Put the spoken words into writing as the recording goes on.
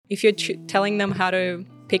if you're telling them how to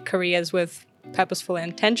pick careers with purposeful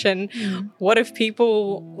intention, what if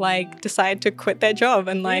people like decide to quit their job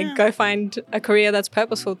and like go find a career that's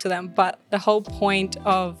purposeful to them? But the whole point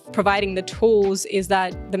of providing the tools is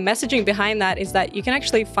that the messaging behind that is that you can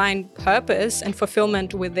actually find purpose and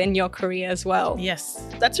fulfillment within your career as well. Yes,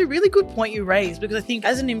 that's a really good point you raised, because I think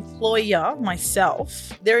as an employer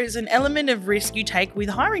myself, there is an element of risk you take with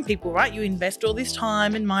hiring people, right? You invest all this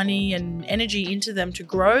time and money and energy into them to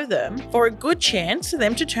grow them for a good chance for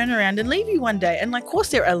them to turn around and leave you one day. And like, of course,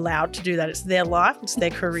 they're allowed to do that. It's their life. It's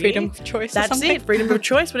their career. Freedom of choice. That's it. Freedom of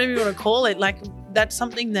choice, whatever you want to call it. Like, that's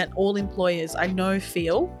something that all employers I know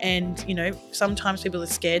feel. And, you know, sometimes people are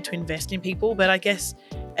scared to invest in people. But I guess,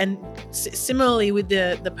 and similarly with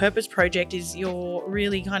the Purpose Project, is you're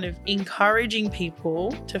really kind of encouraging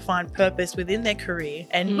people to find purpose within their career.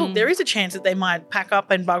 And look, there is a chance that they might pack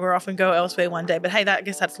up and bugger off and go elsewhere one day. But hey, I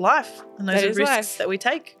guess that's life. And those are risks that we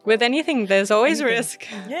take. With anything, there's always risk.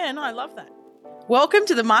 Yeah, no, I love that. Welcome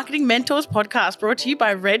to the Marketing Mentors podcast, brought to you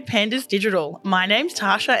by RedPandas Digital. My name's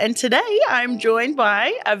Tasha, and today I'm joined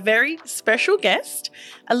by a very special guest,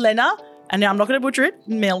 Elena, and now I'm not going to butcher it,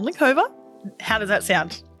 Melnykova. How does that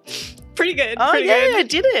sound? Pretty good. Oh, yeah, I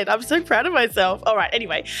did it. I'm so proud of myself. All right,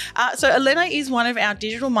 anyway. So Elena is one of our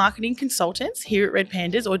digital marketing consultants here at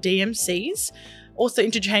RedPandas, or DMCs. Also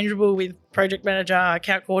interchangeable with project manager,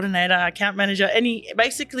 account coordinator, account manager.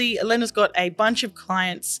 Basically, Elena's got a bunch of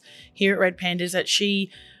clients here at RedPandas that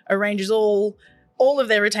she arranges all of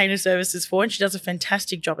their retainer services for, and she does a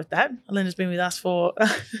fantastic job at that. Elena's been with us for,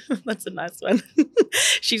 that's a nice one.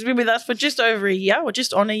 She's been with us for just over a year, or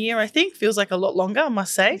just on a year, I think. Feels like a lot longer, I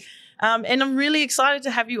must say. And I'm really excited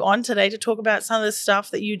to have you on today to talk about some of the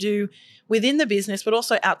stuff that you do within the business, but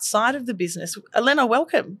also outside of the business. Elena,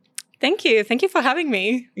 welcome. Thank you. Thank you for having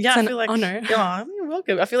me. Yeah, it's an honor. Oh, you're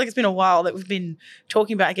welcome. I feel like it's been a while that we've been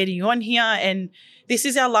talking about getting you on here, and this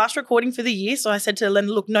is our last recording for the year. So I said to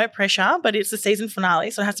Elena, look, no pressure, but it's the season finale,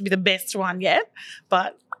 so it has to be the best one yet.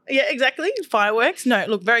 But yeah, exactly. Fireworks. No,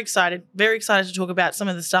 look, very excited to talk about some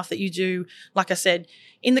of the stuff that you do, like I said,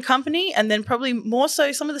 in the company, and then probably more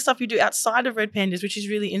so some of the stuff you do outside of RedPandas, which is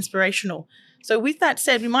really inspirational. So with that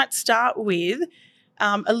said, we might start with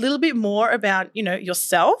a little bit more about, you know,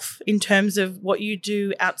 yourself in terms of what you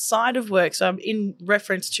do outside of work. So in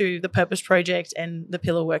reference to the Purpose Project and the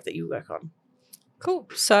pillar work that you work on. Cool.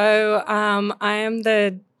 So I am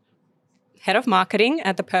the head of marketing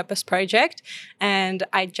at the Purpose Project, and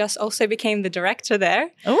I just also became the director there.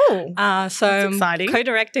 Oh, so that's exciting. I'm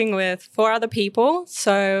co-directing with 4 other people.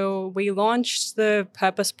 So we launched the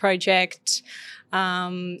Purpose Project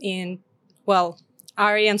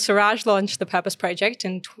Ari and Suraj launched the Purpose Project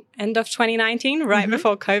in end of 2019, right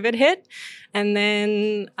before COVID hit. And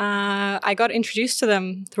then I got introduced to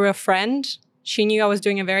them through a friend. She knew I was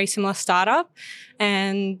doing a very similar startup.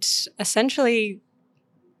 And essentially,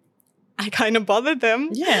 I kind of bothered them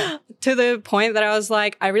to the point that I was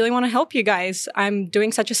like, I really want to help you guys. I'm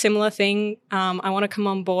doing such a similar thing. I want to come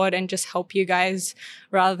on board and just help you guys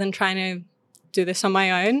rather than trying to do this on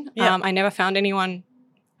my own. Yeah. I never found anyone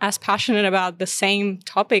as passionate about the same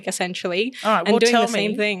topic, essentially, all right, and doing tell the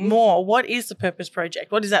same thing. More. What is the Purpose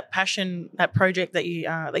Project? What is that passion, that project that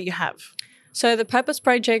you have? So the Purpose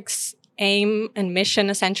Project's aim and mission,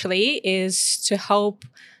 essentially, is to help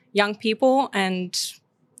young people and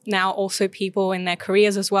now also people in their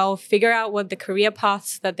careers as well figure out what the career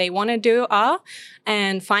paths that they want to do are,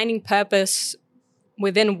 and finding purpose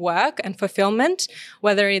within work and fulfillment,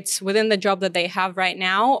 whether it's within the job that they have right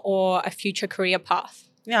now or a future career path.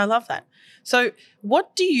 Yeah, I love that. So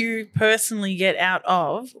what do you personally get out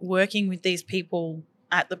of working with these people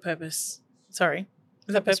at the Purpose? Sorry,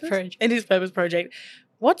 is that Purpose Project? It is Purpose Project.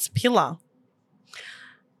 What's Pillar?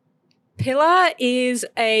 Pillar is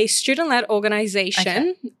a student-led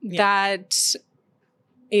organization that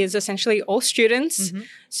is essentially all students,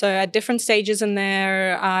 so at different stages in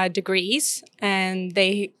their degrees, and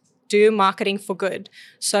they do marketing for good.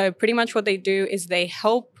 So pretty much what they do is they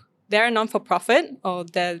help. They're a non-for-profit, or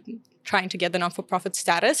they're trying to get the non-for-profit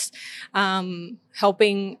status,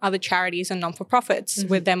 helping other charities and non-for-profits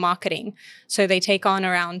with their marketing. So they take on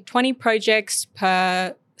around 20 projects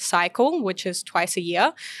per cycle, which is twice a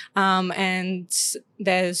year. And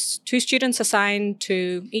there's 2 students assigned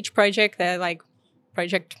to each project. They're like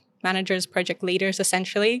project managers, project leaders,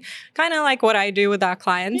 essentially, kind of like what I do with our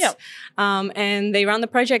clients. Yep. And they run the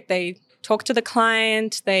project. They talk to the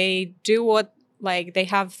client. They do they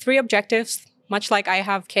have 3 objectives, much like I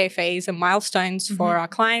have KFAs and milestones for our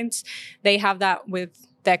clients. They have that with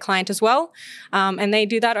their client as well. And they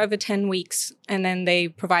do that over 10 weeks, and then they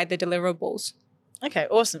provide the deliverables. Okay,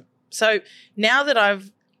 awesome. So now that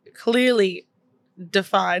I've clearly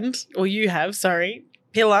defined, or you have, sorry,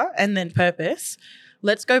 pillar and then purpose.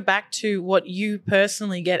 Let's go back to what you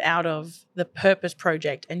personally get out of the Purpose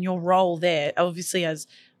Project and your role there, obviously as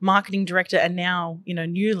marketing director and now,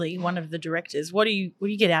 newly one of the directors. What do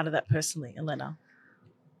you get out of that personally, Elena?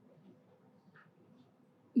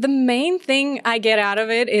 The main thing I get out of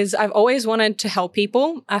it is I've always wanted to help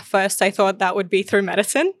people. At first, I thought that would be through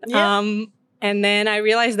medicine. Yeah. And then I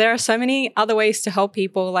realized there are so many other ways to help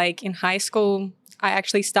people. Like in high school, I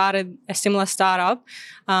actually started a similar startup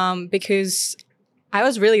because I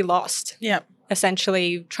was really lost. Yeah.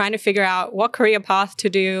 Essentially trying to figure out what career path to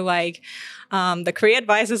do. Like the career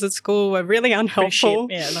advisors at school were really unhelpful.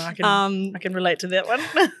 Yeah, no, I can relate to that one.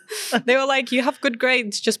 They were like, you have good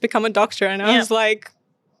grades, just become a doctor. And I was like,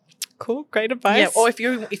 cool, great advice. Yeah, or if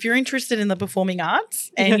you're interested in the performing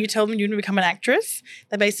arts and you tell them you want to become an actress,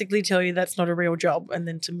 they basically tell you that's not a real job and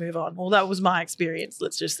then to move on. Well, that was my experience.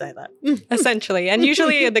 Let's just say that. Essentially. And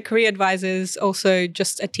usually the career advisor is also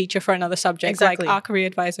just a teacher for another subject. Exactly. Like our career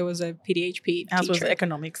advisor was a PDHP Ours teacher. was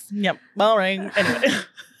economics. Yep. Well, anyway.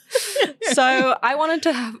 So I wanted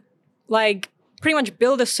to have, pretty much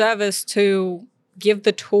build a service to give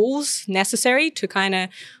the tools necessary to kind of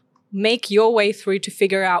make your way through to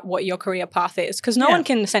figure out what your career path is. Because no one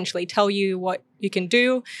can essentially tell you what you can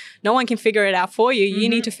do. No one can figure it out for you. You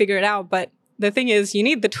need to figure it out. But the thing is, you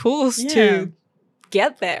need the tools to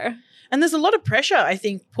get there. And there's a lot of pressure, I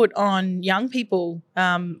think, put on young people.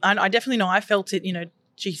 And I definitely know I felt it,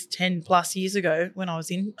 10 plus years ago when I was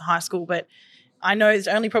in high school. But I know it's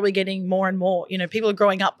only probably getting more and more. People are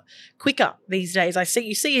growing up quicker these days.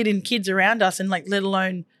 You see it in kids around us and let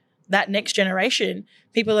alone that next generation.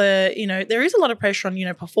 People are, there is a lot of pressure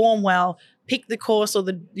on, perform well, pick the course or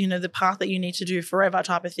the path that you need to do forever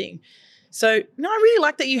type of thing. So, no, I really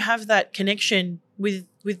like that you have that connection with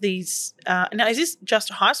these. Now, is this just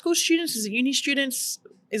high school students? Is it uni students?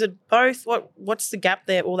 Is it both? What's the gap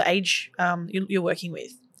there or the age you're working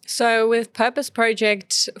with? So with Purpose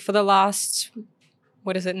Project for the last,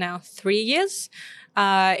 3 years,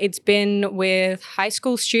 it's been with high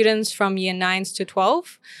school students from year 9s to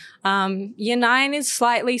 12. Year 9 is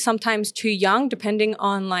slightly sometimes too young, depending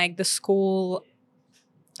on the school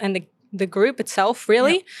and the group itself,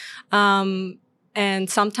 really. Yep. And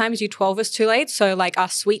sometimes year 12 is too late. So our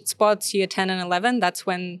sweet spots, year 10 and 11, that's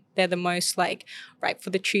when they're the most ripe for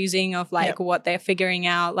the choosing of what they're figuring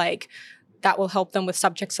out. That will help them with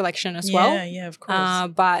subject selection as well. Yeah, of course.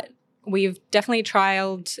 But we've definitely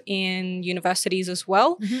trialed in universities as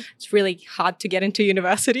well. Mm-hmm. It's really hard to get into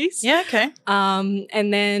universities. Yeah, okay.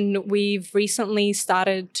 And then we've recently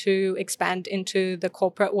started to expand into the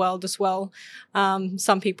corporate world as well.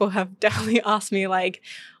 Some people have definitely asked me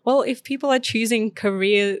well, if people are choosing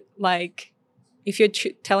career, if you're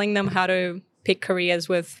telling them how to pick careers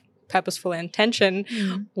with purposeful intention,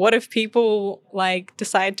 what if people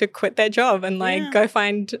decide to quit their job and go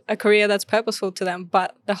find a career that's purposeful to them?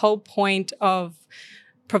 But the whole point of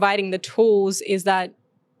providing the tools is that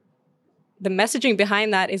the messaging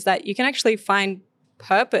behind that is that you can actually find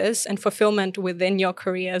purpose and fulfillment within your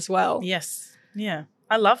career as well. Yes. Yeah.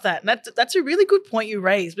 I love that. And that's a really good point you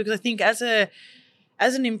raised, because I think as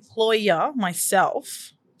an employer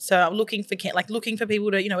myself, so I'm looking for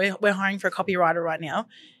people to, we're hiring for a copywriter right now.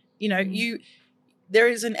 There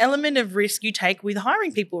is an element of risk you take with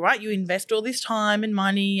hiring people, right? You invest all this time and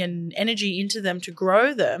money and energy into them to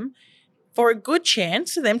grow them for a good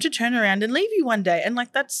chance for them to turn around and leave you one day. And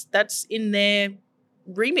that's in their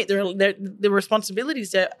remit, their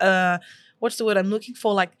responsibilities. What's the word I'm looking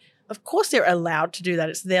for? Of course they're allowed to do that.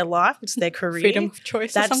 It's their life. It's their career. Freedom of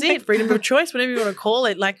choice. That's it. Freedom of choice, whatever you want to call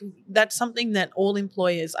it. That's something that all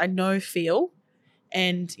employers I know feel.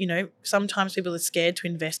 And, sometimes people are scared to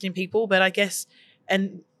invest in people, but I guess,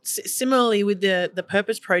 and similarly with the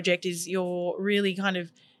Purpose Project is you're really kind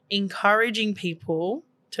of encouraging people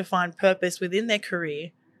to find purpose within their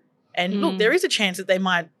career. And look, there is a chance that they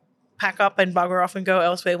might pack up and bugger off and go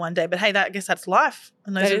elsewhere one day, but hey, I guess that's life.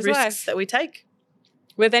 And those are risks that we take.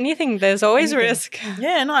 With anything, there's always risk.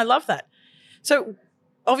 Yeah, no, I love that. So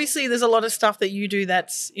obviously, there's a lot of stuff that you do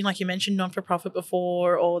that's, like you mentioned, non-for-profit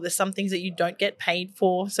before, or there's some things that you don't get paid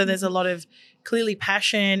for. So there's a lot of clearly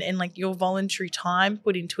passion and your voluntary time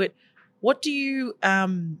put into it. Why do you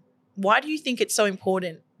think it's so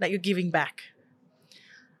important that you're giving back?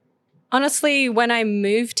 Honestly, when I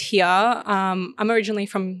moved here, I'm originally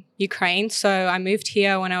from Ukraine. So I moved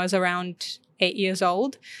here when I was around 8 years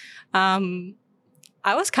old.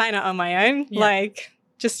 I was kind of on my own,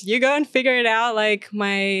 just you go and figure it out.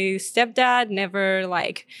 My stepdad never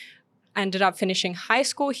ended up finishing high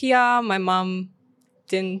school here. My mom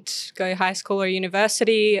didn't go high school or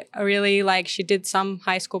university. Really, like she did some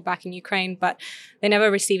high school back in Ukraine, but they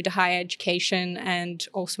never received a higher education. And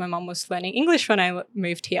also my mom was learning English when I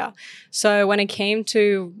moved here. So when it came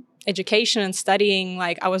to education and studying,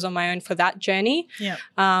 like I was on my own for that journey. Yeah.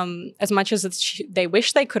 As much as they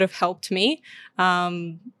wish they could have helped me,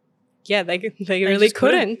 they really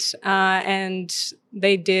couldn't. And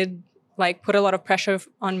they did like put a lot of pressure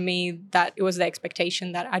on me that it was the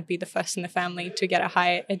expectation that I'd be the first in the family to get a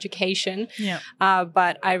higher education. Yeah.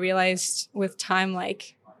 But I realized with time,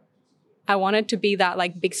 like I wanted to be that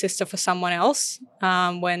like big sister for someone else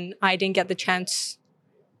when I didn't get the chance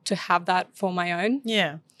to have that for my own.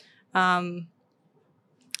 Yeah. I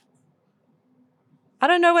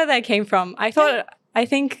don't know where that came from. I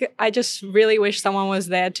think I just really wish someone was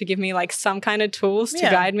there to give me like some kind of tools to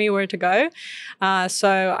guide me where to go.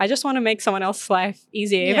 So I just want to make someone else's life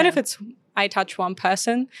easier. Even if it's I touch one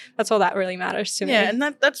person, that's all that really matters to me. Yeah, and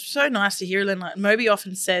that's so nice to hear, Len. Like Moby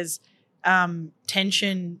often says,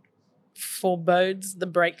 tension forebodes the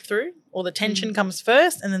breakthrough, or the tension comes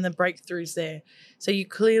first and then the breakthrough's there. So you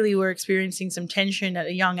clearly were experiencing some tension at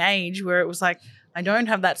a young age where it was like, I don't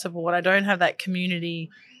have that support, I don't have that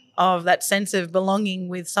community of that sense of belonging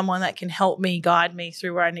with someone that can help me, guide me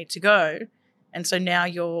through where I need to go. And so now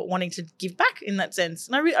you're wanting to give back in that sense.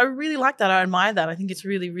 And I really like that. I admire that. I think it's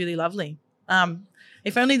really, really lovely.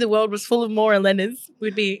 If only the world was full of more Elenas,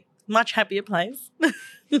 we'd be a much happier place.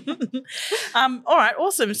 All right,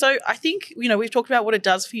 awesome. So I think, we've talked about what it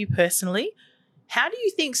does for you personally. How do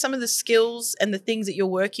you think some of the skills and the things that you're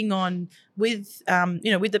working on with,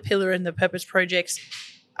 with the Pillar and the Purpose projects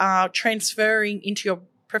are transferring into your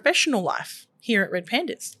professional life here at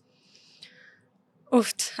RedPandas?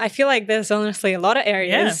 Oof, I feel like there's honestly a lot of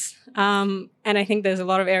areas. And I think there's a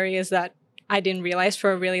lot of areas that I didn't realize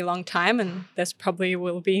for a really long time, and there's probably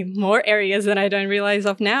will be more areas that I don't realize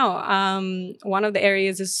of now. One of the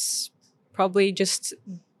areas is probably just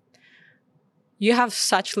you have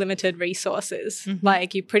such limited resources.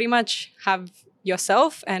 Like you pretty much have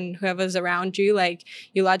yourself and whoever's around you. Like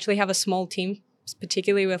you largely have a small team,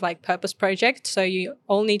 particularly with like Purpose Project. So you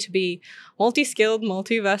all need to be multi-skilled,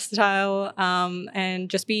 multi-versatile, and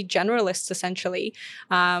just be generalists essentially,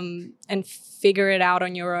 and figure it out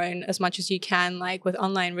on your own as much as you can, like with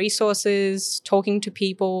online resources, talking to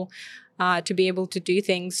people, to be able to do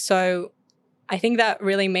things. So I think that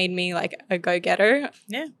really made me like a go-getter.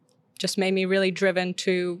 Yeah. Just made me really driven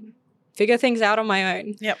to figure things out on my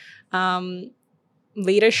own. Yep.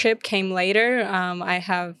 Leadership came later. I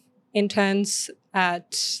have interns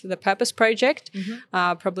at the Purpose Project,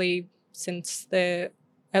 probably since the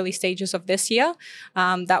early stages of this year.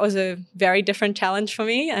 That was a very different challenge for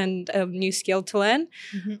me and a new skill to learn.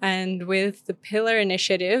 And with the Pillar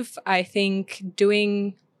initiative, I think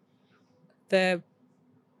doing the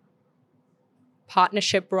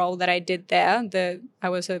partnership role that I did there, I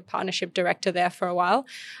was a partnership director there for a while,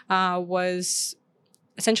 was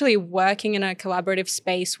essentially working in a collaborative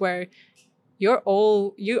space where you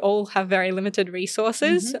all have very limited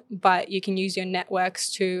resources, but you can use your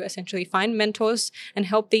networks to essentially find mentors and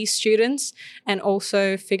help these students, and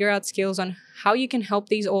also figure out skills on how you can help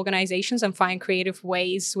these organizations and find creative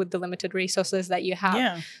ways with the limited resources that you have.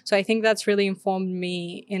 Yeah. So I think that's really informed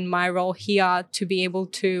me in my role here to be able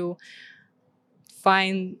to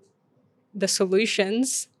find the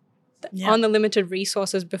solutions on the limited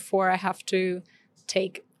resources before I have to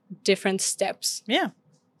take different steps. Yeah.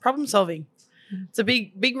 Problem solving. It's a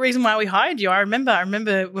big reason why we hired you. I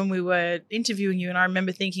remember when we were interviewing you, and I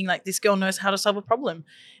remember thinking like, this girl knows how to solve a problem.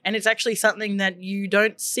 And it's actually something that you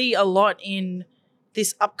don't see a lot in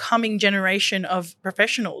this upcoming generation of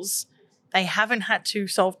professionals. They haven't had to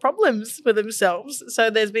solve problems for themselves. So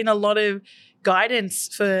there's been a lot of guidance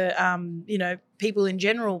for, people in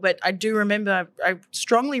general. But I do remember, I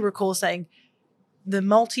strongly recall saying the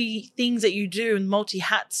multi things that you do and multi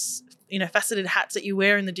hats, faceted hats that you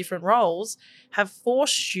wear in the different roles have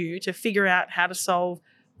forced you to figure out how to solve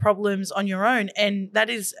problems on your own. And that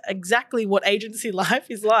is exactly what agency life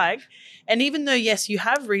is like. And even though, yes, you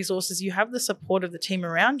have resources, you have the support of the team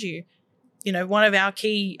around you, one of our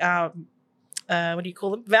key,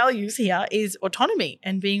 values here is autonomy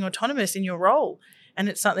and being autonomous in your role. And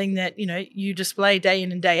it's something that, you display day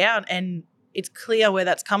in and day out. And it's clear where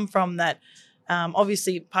that's come from, that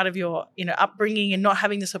obviously part of your, upbringing and not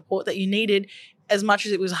having the support that you needed, as much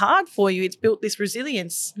as it was hard for you, it's built this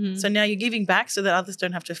resilience. So now you're giving back so that others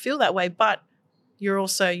don't have to feel that way, but you're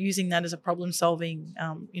also using that as a problem solving,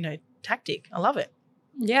 tactic. I love it.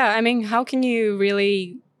 Yeah. I mean, how can you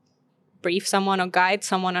really brief someone or guide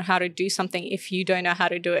someone on how to do something if you don't know how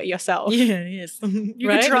to do it yourself. Yeah, yes. You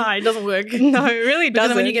Right? can try. It doesn't work. No, it really Because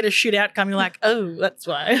doesn't. when you get a shit outcome, you're like, oh, that's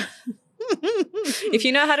why. If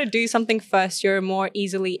you know how to do something first, you're more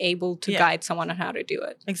easily able to Yeah. guide someone on how to do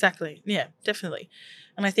it. Exactly. Yeah, definitely.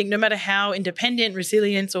 And I think no matter how independent,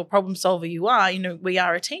 resilient, or problem solver you are, we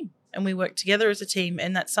are a team and we work together as a team.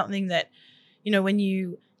 And that's something that, when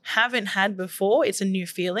you haven't had before, it's a new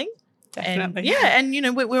feeling. Definitely.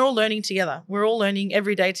 And we're all learning together. We're all learning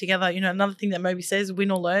every day together. Another thing that Moby says,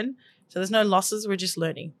 win or learn. So there's no losses. We're just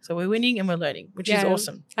learning. So we're winning and we're learning, which is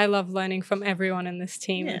awesome. I love learning from everyone in this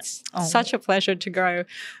team. Yeah. It's such a pleasure to grow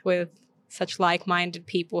with such like-minded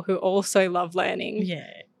people who also love learning.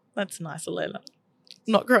 Yeah, that's nice, Elena.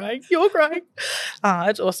 Not crying. You're crying.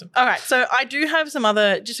 It's awesome. All right. So I do have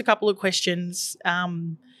just a couple of questions.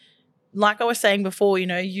 Like I was saying before,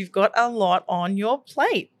 you've got a lot on your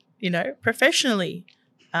plate, professionally,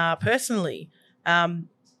 personally.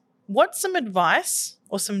 What's some advice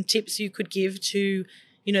or some tips you could give to,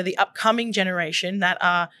 the upcoming generation that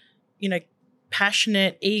are,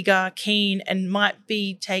 passionate, eager, keen, and might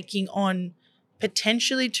be taking on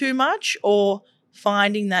potentially too much or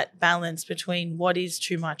finding that balance between what is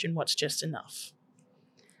too much and what's just enough?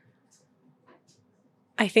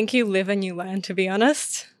 I think you live and you learn, to be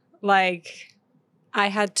honest. Like, I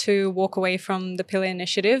had to walk away from the Pillar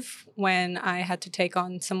Initiative when I had to take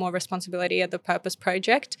on some more responsibility at the Purpose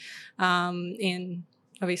project.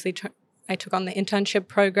 Obviously, I took on the internship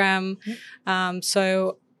program.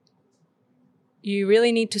 So you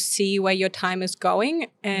really need to see where your time is going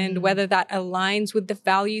and whether that aligns with the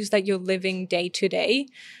values that you're living day to day,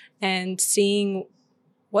 and seeing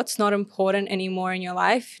what's not important anymore in your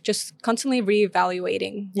life, just constantly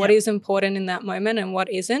reevaluating what is important in that moment and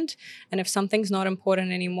what isn't. And if something's not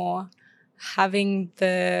important anymore, having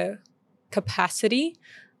the capacity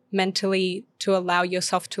mentally to allow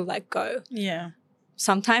yourself to let go. Yeah.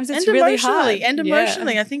 Sometimes it's really hard. And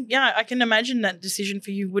emotionally. I think, I can imagine that decision for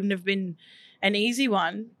you wouldn't have been an easy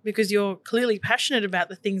one because you're clearly passionate about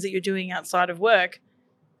the things that you're doing outside of work,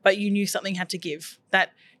 but you knew something had to give.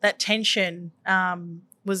 That tension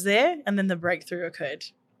was there, and then the breakthrough occurred.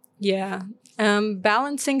 Yeah.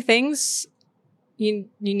 Balancing things, you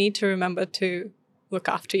need to remember to look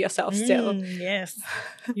after yourself still. Yes.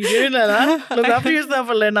 You do, Elena. Look after yourself,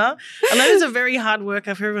 Elena. Elena's a very hard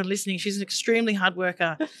worker. For everyone listening, she's an extremely hard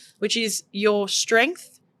worker, which is your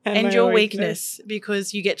strength and your weakness,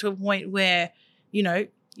 because you get to a point where,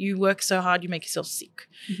 you work so hard, you make yourself sick.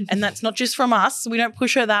 And that's not just from us. We don't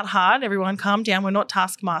push her that hard. Everyone calm down. We're not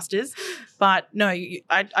taskmasters. But no,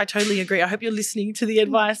 I totally agree. I hope you're listening to the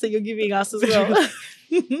advice that you're giving us as well.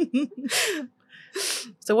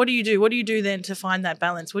 So what do you do? What do you do then to find that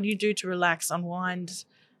balance? What do you do to relax, unwind,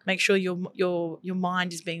 make sure your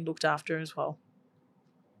mind is being looked after as well?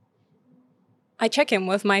 I check in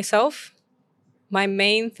with myself. My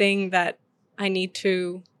main thing that I need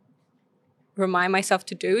to remind myself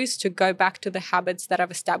to do is to go back to the habits that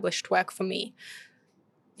I've established work for me.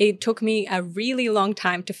 It took me a really long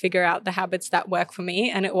time to figure out the habits that work for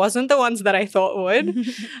me, and it wasn't the ones that I thought would.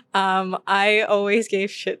 I always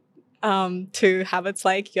gave shit to habits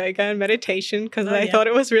like yoga and meditation because I thought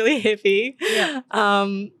it was really hippie. Yeah.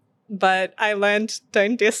 But I learned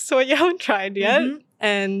don't diss what you haven't tried yet.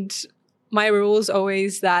 And my rule is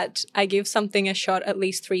always that I give something a shot at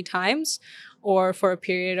least 3 times or for a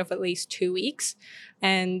period of at least 2 weeks.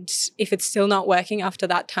 And if it's still not working after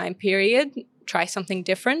that time period, try something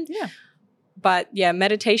different. Yeah. But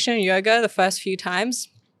meditation and yoga the first few times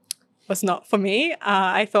was not for me.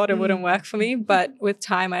 I thought it wouldn't work for me, but with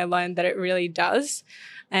time I learned that it really does.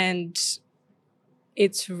 And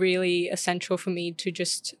it's really essential for me to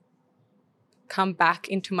just come back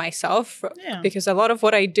into myself because a lot of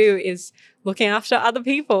what I do is looking after other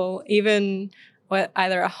people, even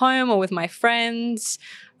either at home or with my friends,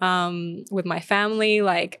 with my family.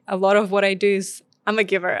 Like a lot of what I do is I'm a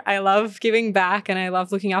giver. I love giving back and I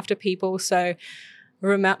love looking after people. So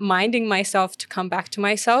reminding myself to come back to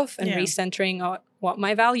myself and recentering on what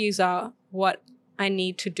my values are, what I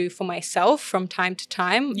need to do for myself from time to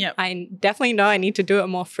time. I definitely know I need to do it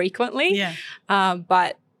more frequently,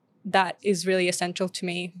 but that is really essential to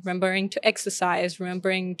me. Remembering to exercise,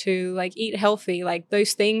 remembering to eat healthy,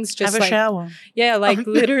 those things. Just have a shower. Yeah,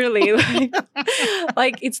 literally,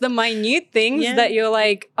 like it's the minute things that you're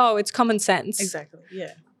like, oh, it's common sense. Exactly.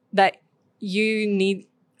 Yeah. That you need.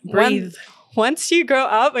 Breathe. Once you grow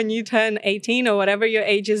up and you turn 18 or whatever your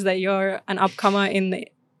age is that you're an upcomer in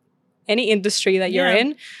any industry that you're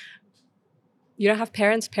in, you don't have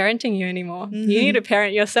parents parenting you anymore. You need to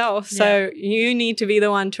parent yourself. So you need to be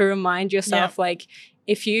the one to remind yourself,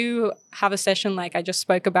 if you have a session like I just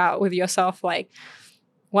spoke about with yourself, like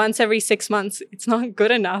once every 6 months, it's not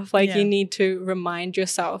good enough. Like you need to remind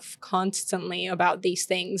yourself constantly about these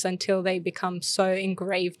things until they become so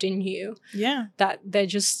engraved in you that they're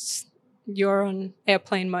just, you're on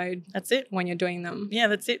airplane mode. That's it. When you're doing them. Yeah,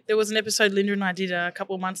 that's it. There was an episode Linda and I did a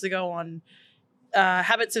couple of months ago on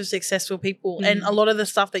habits of successful people. And a lot of the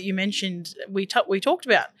stuff that you mentioned, we talked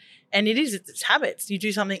about. And it's habits. You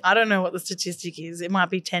do something, I don't know what the statistic is. It might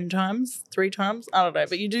be 10 times, 3 times, I don't know.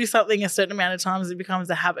 But you do something a certain amount of times, it becomes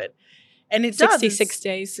a habit. And it 66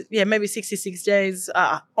 days. Yeah, maybe 66 days.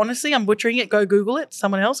 Honestly, I'm butchering it. Go Google it,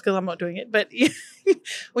 someone else, because I'm not doing it. But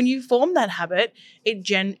when you form that habit, it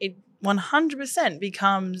 100%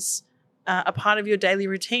 becomes a part of your daily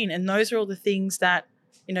routine. And those are all the things that,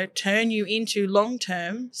 turn you into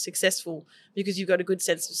long-term successful, because you've got a good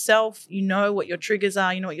sense of self. You know what your triggers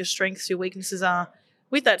are. You know what your strengths, your weaknesses are.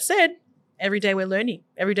 With that said, every day we're learning.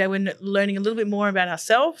 Every day we're learning a little bit more about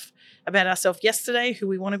ourselves yesterday, who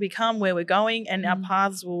we want to become, where we're going, and our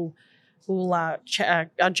paths our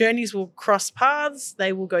journeys will cross paths.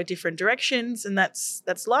 They will go different directions, and that's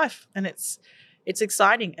life. And it's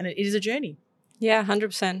exciting, and it is a journey. Yeah,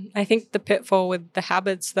 100%. I think the pitfall with the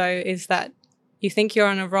habits, though, is that you think you're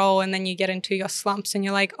on a roll and then you get into your slumps and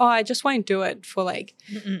you're like, oh, I just won't do it for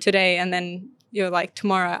today. And then you're like,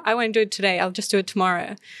 tomorrow, I won't do it today. I'll just do it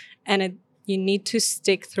tomorrow. And you need to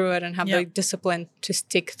stick through it and have the discipline to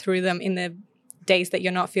stick through them in the days that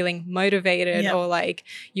you're not feeling motivated or like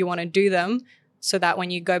you want to do them, so that when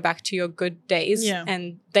you go back to your good days,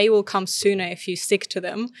 and they will come sooner if you stick to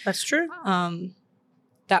them. That's true.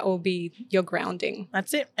 That will be your grounding.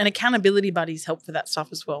 That's it. And accountability buddies help for that stuff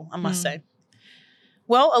as well, I must say.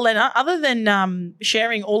 Well, Elena, other than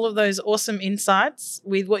sharing all of those awesome insights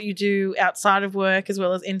with what you do outside of work as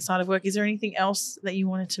well as inside of work, is there anything else that you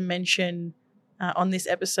wanted to mention on this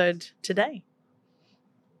episode today?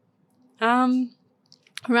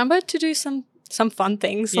 Remember to do some fun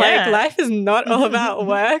things. Like life is not all about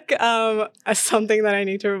work. As something that I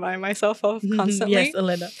need to remind myself of constantly. Yes,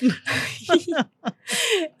 Elena.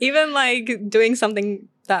 Even like doing something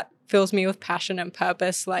that fills me with passion and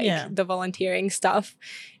purpose, like the volunteering stuff.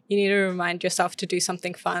 You need to remind yourself to do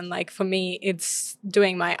something fun. Like for me, it's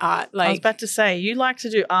doing my art. Like I was about to say, you like to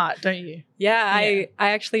do art, don't you? Yeah, I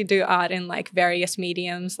actually do art in like various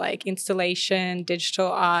mediums, like installation, digital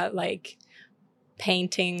art, like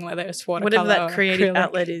painting, whether it's watercolor, whatever that creative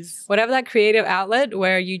outlet is. Whatever that creative outlet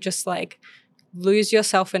where you just like lose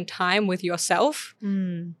yourself in time with yourself.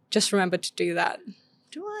 Just remember to do that.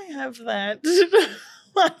 Do I have that?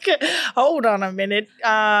 Hold on a minute.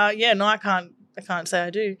 I can't say I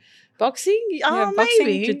do. Boxing? Boxing,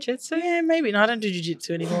 maybe. jiu-jitsu? Yeah, maybe. No, I don't do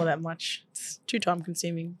jiu-jitsu anymore that much. It's too time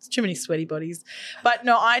consuming. It's too many sweaty bodies. But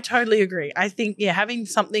no, I totally agree. I think, having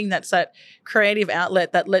something that's that creative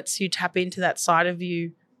outlet that lets you tap into that side of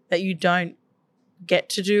you that you don't get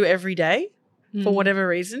to do every day for whatever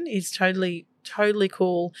reason is totally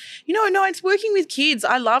cool. No, it's working with kids.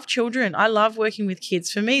 I love children. I love working with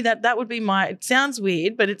kids. For me, that would be it sounds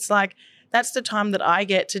weird, but it's like that's the time that I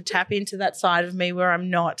get to tap into that side of me where I'm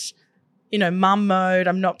not, mum mode.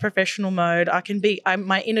 I'm not professional mode. I can be,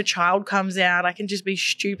 my inner child comes out. I can just be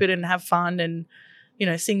stupid and have fun and,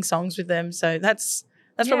 sing songs with them. So that's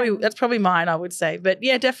probably mine, I would say. But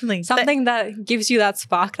yeah, definitely something that gives you that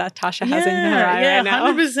spark that Tasha has in her eye right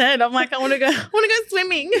now. 100%. I'm like, I want to go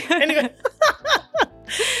swimming.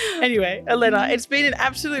 Anyway, Elena, it's been an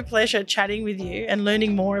absolute pleasure chatting with you and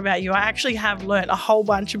learning more about you. I actually have learned a whole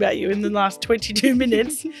bunch about you in the last 22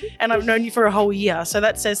 minutes, and I've known you for a whole year. So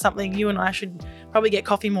that says something. You and I should probably get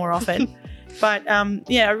coffee more often. But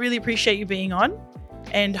I really appreciate you being on.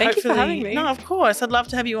 And Thank you for having me. No, of course. I'd love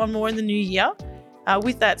to have you on more in the new year.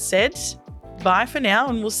 With that said, bye for now,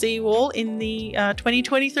 and we'll see you all in the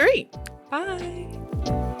 2023. Bye.